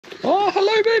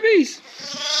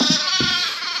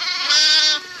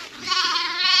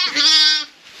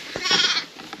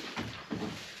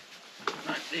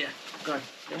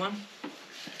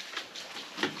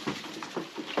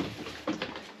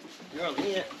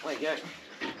There you go.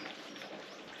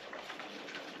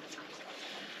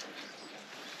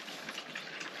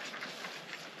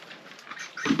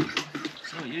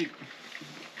 So are you.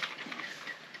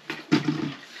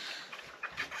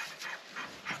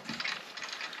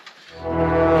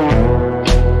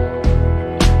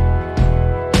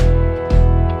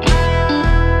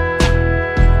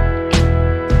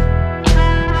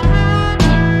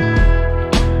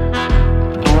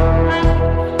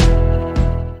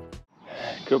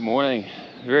 Good morning,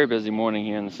 very busy morning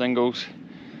here in the singles.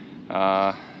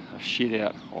 I've shed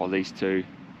out these two.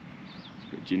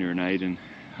 Got Genna and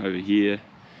I over here.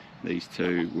 These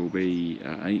two will be 8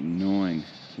 and 9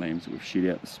 lambs that we've shed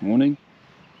out this morning.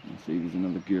 You see there's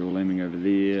another girl lambing over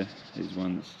there. There's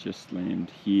one that's just lambed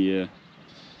here.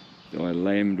 I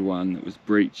lambed one that was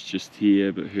breached just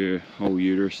here, but her whole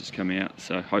uterus has come out,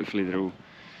 so hopefully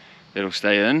that'll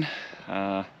stay in.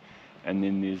 And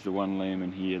then there's the one lamb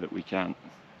in here that we can't,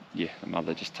 the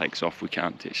mother just takes off. We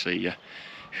can't actually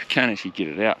get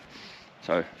it out.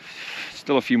 So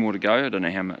still a few more to go. I don't know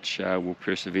how much we'll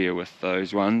persevere with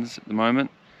those ones at the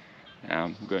moment.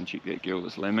 We'll go and check that girl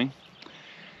that's lambing.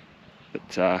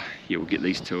 But we'll get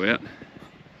these two out.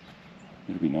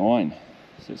 It'll be 9,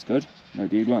 so that's good. No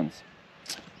dead ones.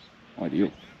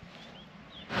 Ideal.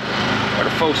 Got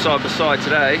a full side by side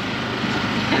today.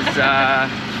 There's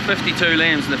 52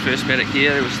 lambs in the first paddock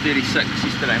here. There was 36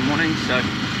 yesterday morning, so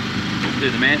we'll do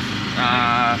the math.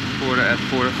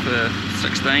 4 for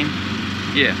 16.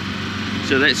 Yeah,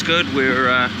 so that's good.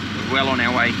 We're well on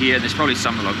our way here. There's probably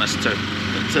some that I've missed too, but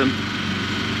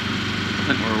I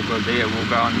think we're all good there. We'll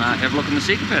go and have a look in the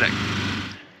second paddock.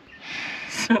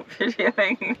 Stop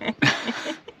videoing.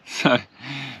 So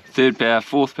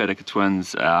fourth paddock of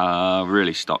twins.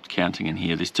 Really stopped counting in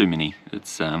here. There's too many.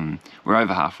 It's we're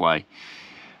over halfway.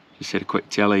 Just had a quick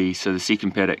tally. So the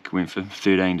second paddock went from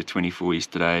 13 to 24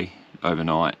 yesterday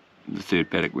overnight. The third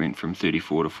paddock went from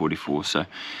 34 to 44. So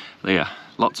there,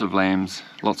 lots of lambs,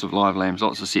 lots of live lambs,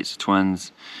 lots of sets of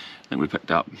twins. I think we picked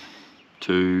up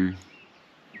two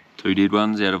dead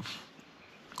ones out of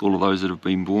all of those that have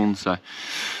been born. So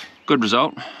good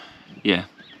result. Yeah,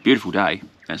 beautiful day.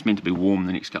 And it's meant to be warm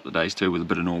the next couple of days too, with a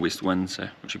bit of northwest wind, so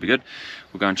which should be good.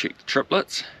 We'll go and check the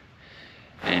triplets,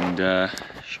 and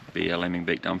should be our lambing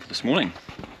beat done for this morning.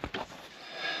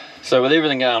 So with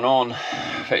everything going on,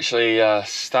 I've actually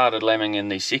started lambing in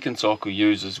the second cycle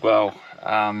ewes as well.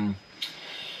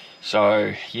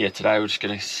 So yeah, today we're just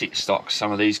going to set stock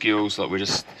some of these girls. Like, we're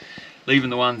just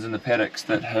leaving the ones in the paddocks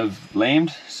that have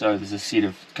lambed. So there's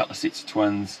a couple of sets of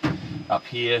twins up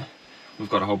here. We've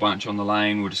got a whole bunch on the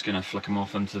lane. We're just going to flick them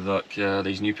off into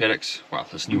these new paddocks. Well,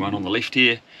 this new one on the left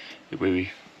here, where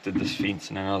we did this fence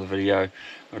in another video.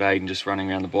 Got Aiden just running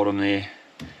around the bottom there.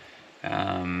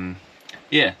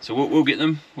 Yeah, so we'll get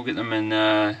them. We'll get them,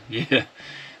 and yeah,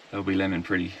 they'll be lambing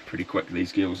pretty quick,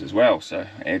 these girls as well. So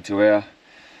add to our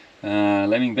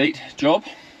lambing beat job.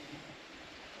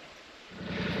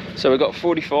 So we've got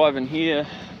 45 in here.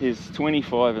 There's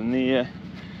 25 in there.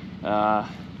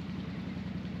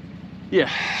 Yeah,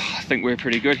 I think we're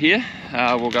pretty good here.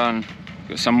 We'll go and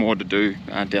got some more to do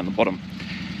down the bottom.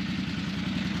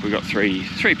 We've got three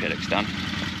paddocks done.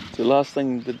 So last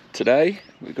thing today,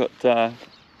 we've got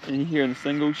in here in the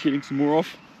single, shedding some more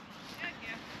off.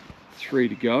 3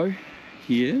 to go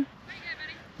here,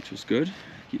 which is good.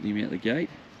 Getting them out the gate.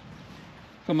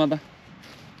 Come, mother.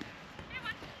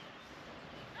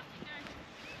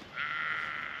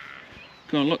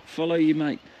 Come on, look, follow your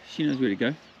mate. She knows where to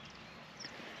go.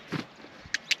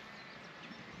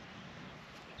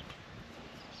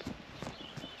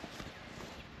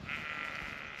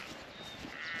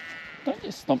 Don't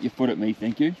just stomp your foot at me,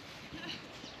 thank you.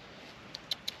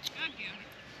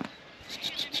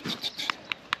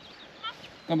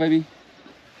 Come on, baby.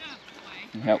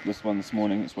 I helped this one this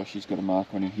morning, that's why she's got a mark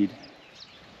on her head.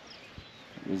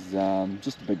 It was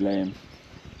just a big lamb.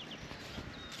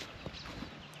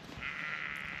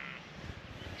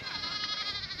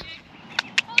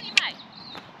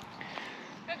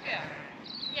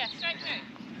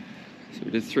 So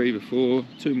we did 3 before,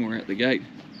 2 more out the gate,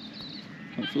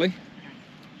 hopefully.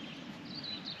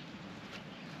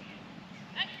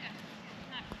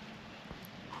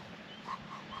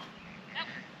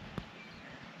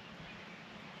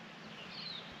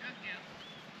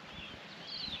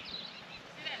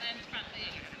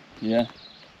 Yeah.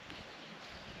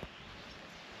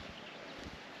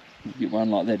 You get one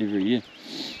like that every year.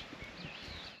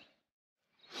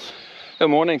 Good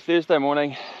morning, Thursday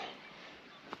morning.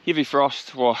 Heavy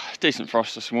frost, well, decent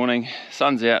frost this morning.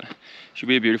 Sun's out, should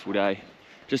be a beautiful day.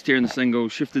 Just here in the single,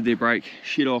 shifted their brake,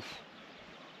 shed off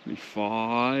maybe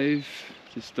 5.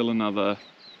 There's still another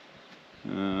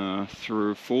 3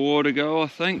 or 4 to go, I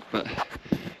think, but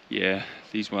yeah,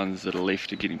 these ones that are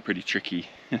left are getting pretty tricky,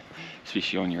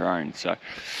 especially on your own. So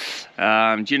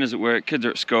Jenna's at work, kids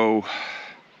are at school,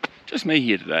 just me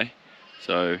here today,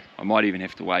 so I might even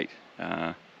have to wait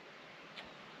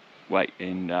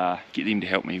and get them to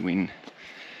help me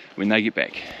when they get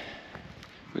back.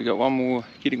 We got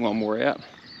getting one more out.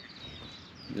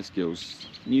 This girl's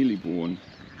newly born,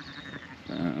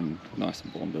 nice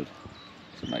and bonded,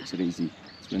 so it makes it easy.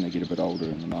 It's when they get a bit older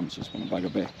and the mums just want to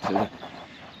bugger back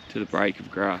to the break of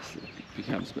grass that it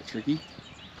becomes a bit tricky.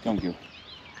 Come on, girl.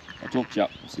 I talked you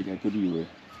up and said how good you were.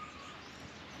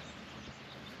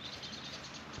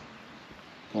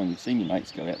 Come on, you've seen your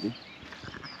mates go out there.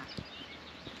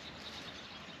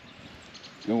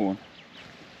 Go on.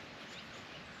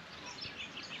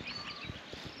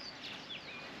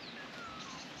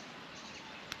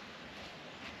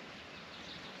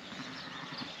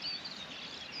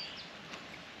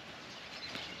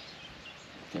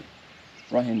 Okay.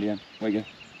 Right hand down. Away you go.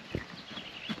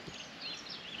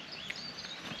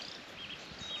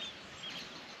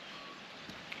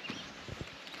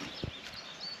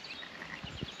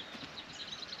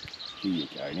 Here you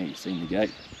go, now you've seen the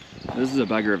gate. This is a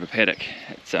bugger of a paddock.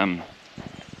 It's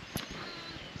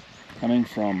coming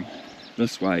from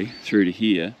this way through to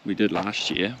here. We did last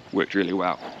year, worked really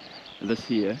well. This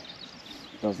here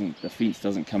the fence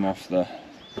doesn't come off the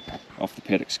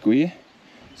paddock square.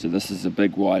 So this is a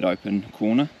big wide open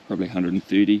corner, probably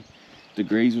 130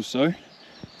 degrees or so.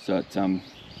 So it's and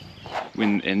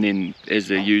then as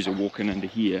the ewes are walking into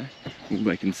here, all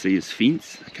they can see is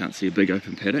fence. They can't see a big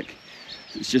open paddock.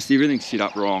 It's just everything's set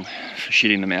up wrong for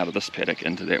shedding them out of this paddock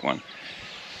into that one.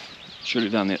 Should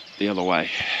have done that the other way.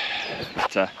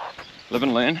 But live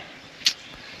and learn.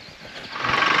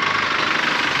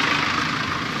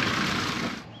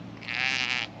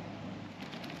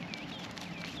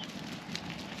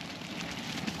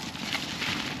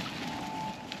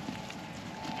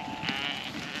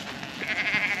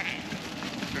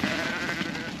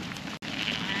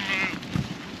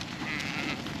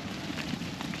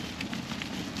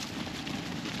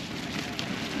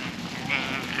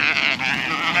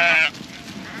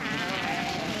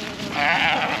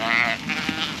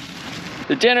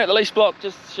 The Genna at the lease block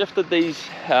just shifted these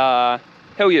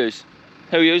hill ewes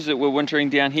that were wintering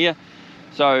down here.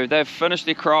 So they've finished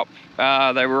their crop.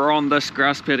 They were on this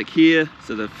grass paddock here,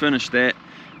 so they've finished that.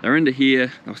 They're into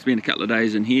here. They'll spend a couple of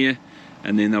days in here,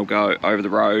 and then they'll go over the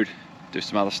road, do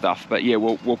some other stuff. But yeah,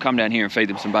 we'll come down here and feed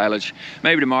them some baleage.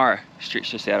 Maybe tomorrow,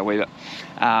 stretch this out a wee bit.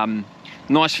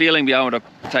 Nice feeling, be able to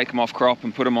take them off crop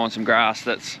and put them on some grass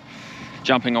that's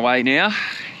jumping away now.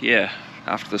 Yeah,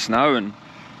 after the snow and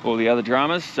all the other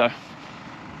dramas, so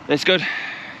that's good.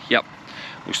 Yep,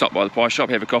 we'll stop by the pie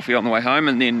shop, have a coffee on the way home,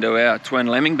 and then do our twin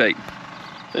lambing beat.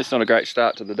 That's not a great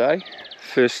start to the day.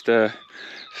 First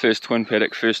twin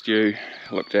paddock, first ewe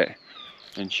looked at,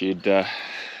 and she'd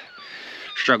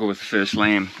struggled with the first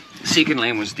lamb. The second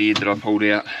lamb was dead that I pulled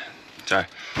out, so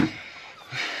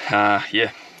yeah,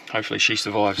 hopefully she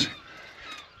survives.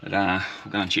 But we'll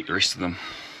go and check the rest of them.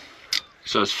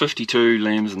 So there's 52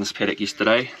 lambs in this paddock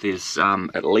yesterday. There's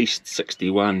at least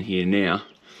 61 here now.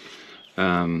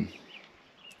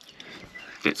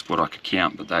 That's what I could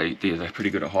count, but they're pretty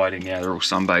good at hiding now. They're all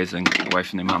sunbathing away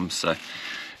from their mums. So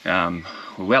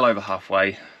we're well over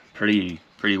halfway, pretty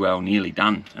well nearly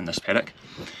done in this paddock,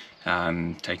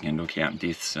 taking into account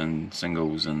deaths and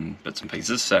singles and bits and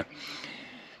pieces. So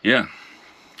yeah,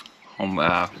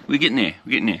 we're getting there.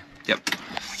 Yep.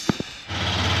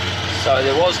 So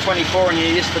there was 24 in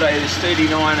here yesterday, there's 39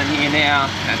 in here now,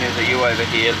 and there's a ewe over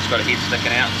here that's got a head sticking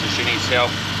out, so she needs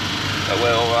help. But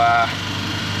we'll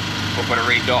put a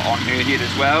red dot on her head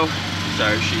as well,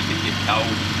 so she can get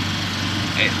culled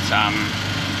at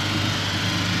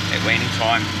weaning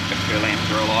time if her lambs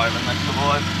are alive and they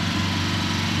survive.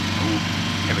 We'll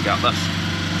have a go at this.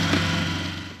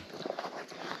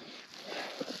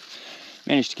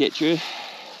 Managed to catch her,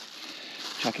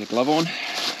 chuck her glove on.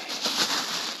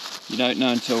 You don't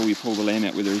know until you pull the lamb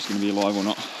out whether he's going to be alive or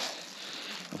not.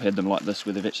 I've had them like this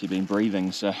where they've actually been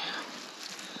breathing, so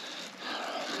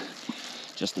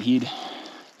just the head,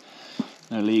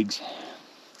 no legs.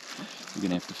 We're going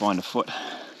to have to find a foot.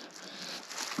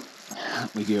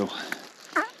 Up we go.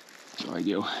 Sorry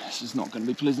girl, this is not going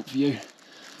to be pleasant for you.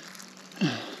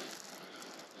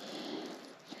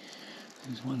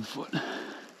 There's one foot.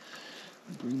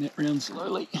 Bring that round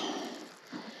slowly.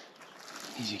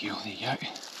 Easy girl, there you go.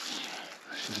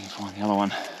 See if we can find the other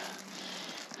one.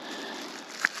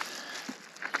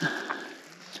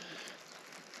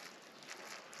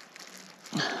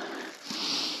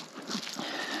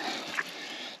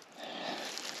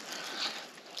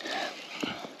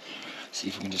 see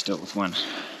if we can just do it with one.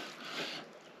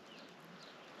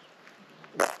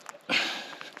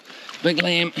 Big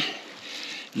lamb,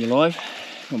 you alive?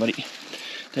 Come on, buddy,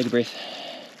 take a breath.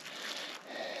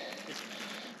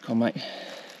 Come on, mate.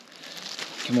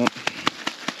 Come on.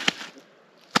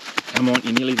 Come on,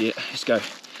 you're nearly there. Let's go.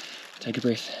 Take a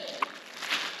breath.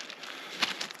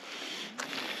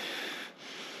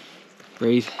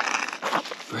 Breathe.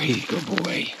 Breathe, good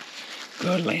boy.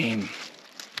 Good lamb.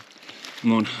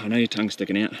 Come on, I know your tongue's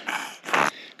sticking out.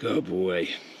 Good boy.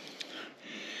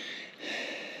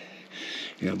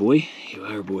 You're a boy. You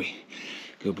are a boy.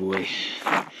 Good boy.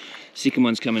 Second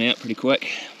one's coming out pretty quick.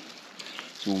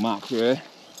 So we'll mark her.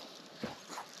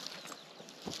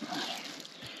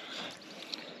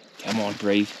 Come on,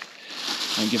 breathe.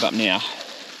 Don't give up now.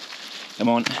 Come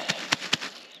on.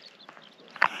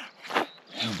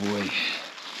 Oh boy.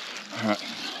 Alright.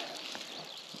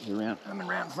 Around, coming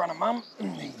around in front of Mum. There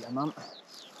you go, Mum.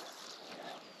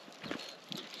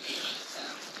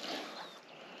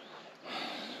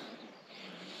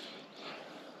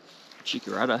 Check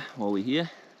your udder while we're here.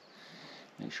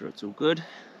 Make sure it's all good.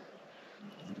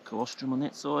 A bit of colostrum on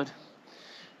that side.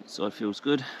 That side feels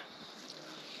good.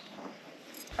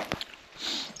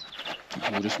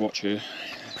 We'll just watch her,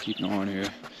 keep an eye on her,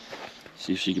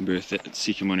 see if she can birth that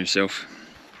second one herself.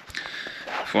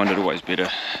 I find it always better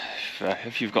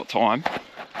if you've got time,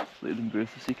 let them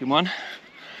birth the second one,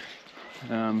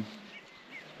 and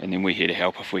then we're here to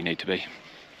help if we need to be.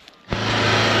 Look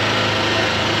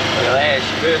at that,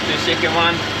 she birthed her second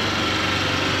one.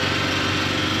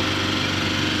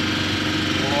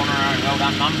 All on her own, well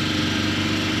done, Mum.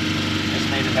 Just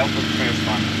needed help with the first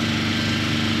one.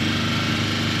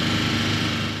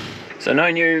 So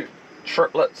no new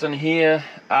triplets in here,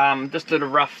 just did a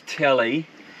rough tally,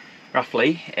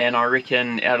 roughly, and I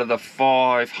reckon out of the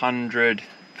 500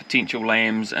 potential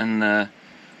lambs in the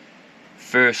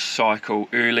first cycle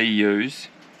early ewes,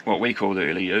 what we call the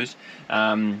early ewes,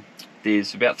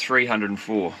 there's about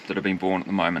 304 that have been born at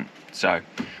the moment. So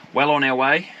well on our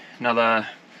way, another,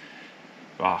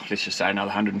 well, let's just say another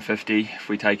 150 if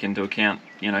we take into account,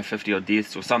 you know, 50 odd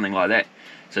deaths or something like that.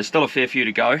 So still a fair few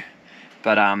to go,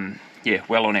 but yeah,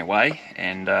 well on our way,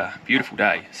 and beautiful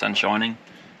day, sun shining,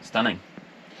 stunning.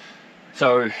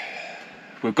 So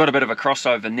we've got a bit of a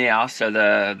crossover now, so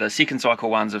the second cycle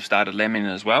ones have started lambing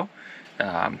as well.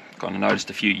 Kind of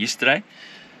noticed a few yesterday,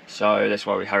 so that's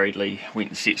why we hurriedly went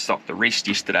and stocked the rest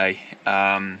yesterday.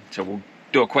 So we'll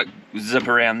do a quick zip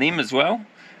around them as well.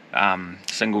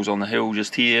 Singles on the hill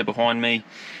just here behind me,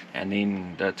 and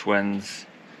then the twins,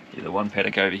 yeah, the one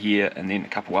paddock over here, and then a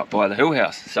couple up by the hill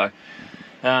house. So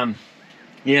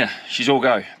yeah, she's all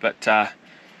go, but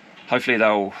hopefully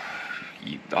they'll,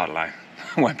 I don't know,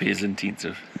 won't be as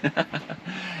intensive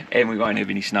and we won't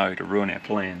have any snow to ruin our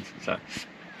plans. So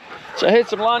I had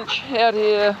some lunch out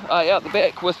here, out the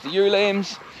back with the ewe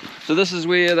lambs. So this is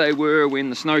where they were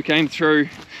when the snow came through.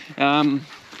 Yeah,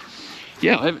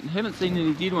 I haven't seen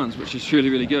any dead ones, which is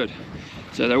really good.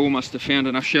 So they all must have found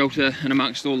enough shelter in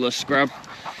amongst all the scrub.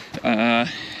 Now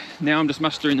I'm just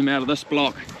mustering them out of this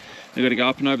block. They've got to go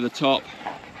up and over the top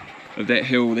of that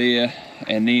hill there,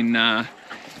 and then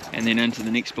into the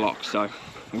next block. So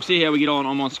we'll see how we get on.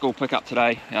 I'm on school pickup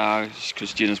today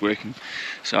because Jenna's working,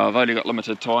 so I've only got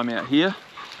limited time out here.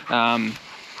 But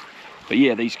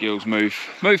yeah, these girls move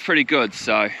pretty good,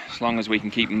 so as long as we can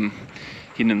keep them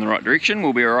heading in the right direction,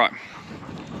 we'll be all right.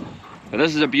 But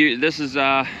this is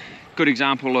a good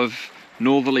example of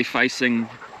northerly facing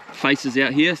faces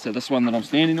out here. So this one that I'm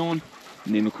standing on,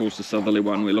 and then of course the southerly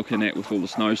one we're looking at with all the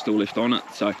snow still left on it.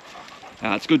 So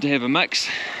it's good to have a mix,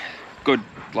 good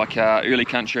like early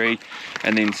country,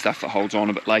 and then stuff that holds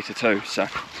on a bit later too. So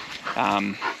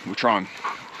we'll try and,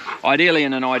 ideally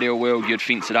in an ideal world you'd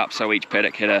fence it up so each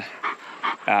paddock had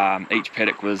each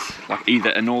paddock was like either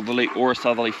a northerly or a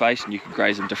southerly face, and you could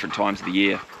graze them different times of the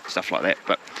year, stuff like that.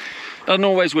 But it doesn't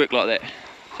always work like that.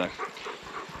 So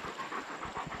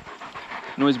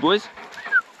noise, boys.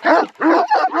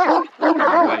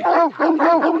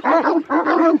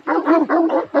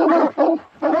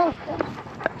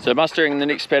 So mustering the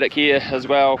next paddock here as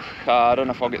well. I don't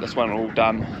know if I'll get this one all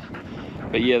done,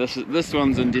 but yeah, this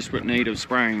one's in desperate need of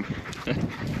spraying.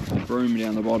 The broom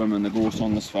down the bottom and the gorse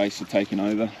on this face are taken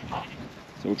over,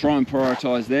 so we'll try and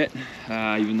prioritise that,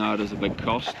 even though it is a big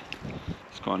cost.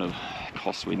 It's kind of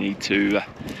cost we need to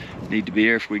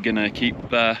bear if we're going to keep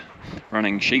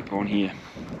running sheep on here.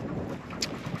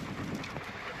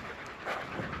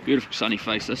 Beautiful sunny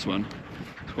face, this one.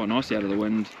 It's quite nice out of the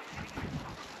wind.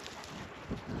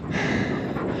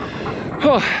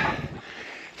 Oh,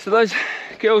 so those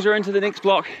girls are into the next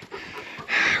block.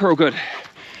 We're all good.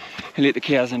 And let the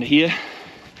cows into here.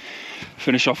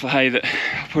 finish off the hay that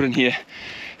I put in here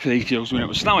for these girls when it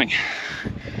was snowing.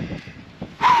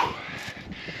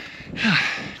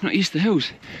 Not used to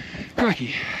hills.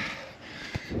 Crikey.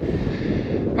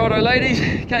 Righto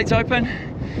ladies, gate's open.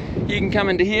 You can come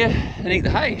into here and eat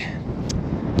the hay.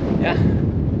 Yeah?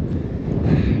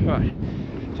 Right,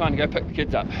 time to go pick the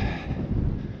kids up.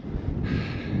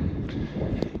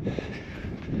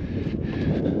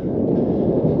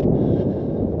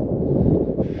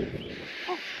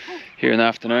 Here in the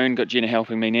afternoon, got Genna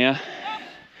helping me now.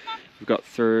 We've got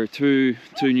two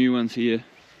new ones here,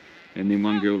 and then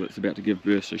one girl that's about to give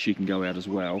birth so she can go out as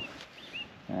well.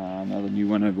 Another new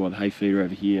one over by the hay feeder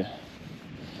over here.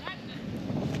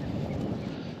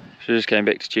 She just came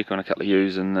back to check on a couple of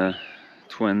ewes and the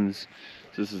twins.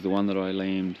 So this is the one that I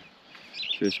lambed.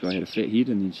 First guy had a fat head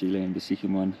and then she lambed the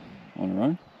second one on her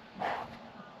own.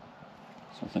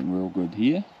 So I think we're all good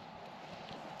here.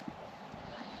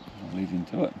 I'll leave them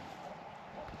to it.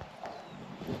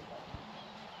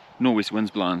 Northwest winds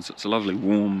blowing, so it's a lovely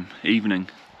warm evening.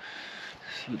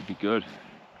 So it'll be good.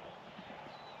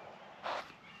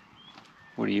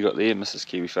 What do you got there, Mrs.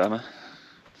 Kiwi Farmer?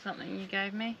 Something you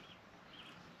gave me.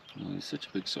 Oh, you're such a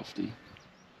big softie.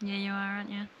 Yeah, you are, aren't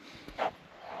you?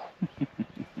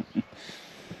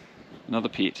 Another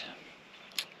pet.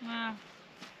 Wow.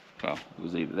 Well, it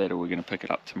was either that or we're going to pick it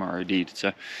up tomorrow dead.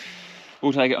 So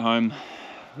we'll take it home.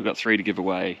 We've got 3 to give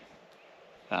away.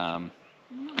 Not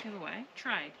give away,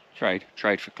 trade.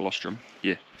 Trade for colostrum,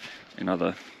 yeah, and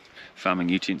other farming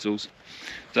utensils.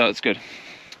 So it's good.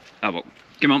 Oh well,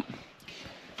 come on,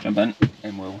 jump in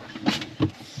and we'll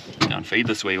go and feed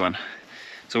this wee one.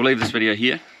 So we'll leave this video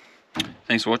here.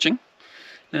 Thanks for watching.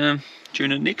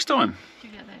 Tune in next time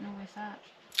Did you get that Norwest Arch?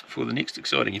 for the next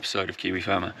exciting episode of Kiwi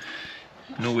Farmer.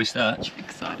 Norwest Arch.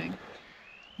 Exciting.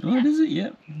 Oh, yeah. Is it?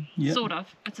 Yep. Yep. Sort of.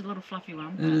 It's a little fluffy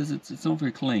one. It is. It's not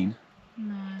very clean.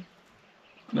 No.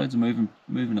 Loads of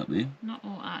moving up there. Not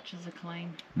all arches are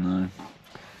clean. No.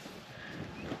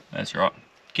 That's right.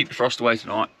 Keep the frost away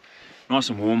tonight. Nice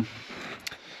and warm.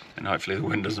 And hopefully the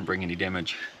wind doesn't bring any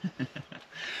damage.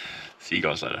 See you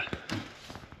guys later.